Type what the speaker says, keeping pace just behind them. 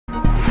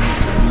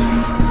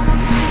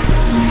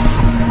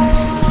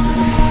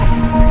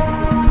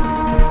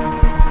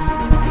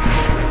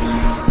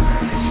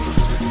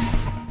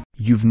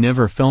You've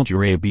never felt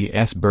your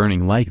abs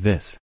burning like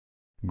this.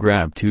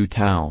 Grab 2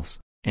 towels,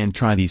 and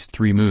try these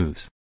 3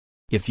 moves.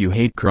 If you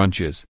hate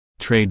crunches,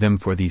 trade them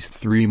for these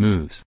 3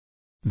 moves.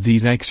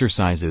 These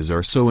exercises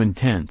are so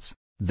intense,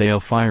 they'll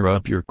fire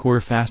up your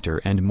core faster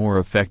and more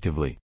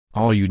effectively.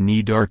 All you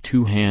need are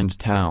 2 hand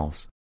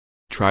towels.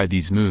 Try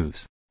these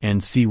moves,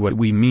 and see what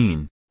we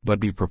mean, but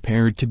be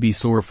prepared to be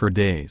sore for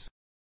days.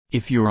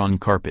 If you're on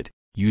carpet,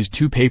 use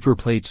 2 paper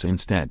plates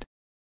instead.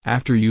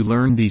 After you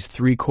learn these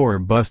 3 core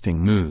busting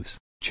moves,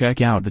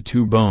 check out the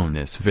 2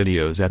 bonus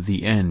videos at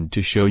the end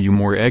to show you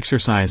more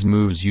exercise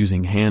moves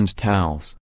using hand towels.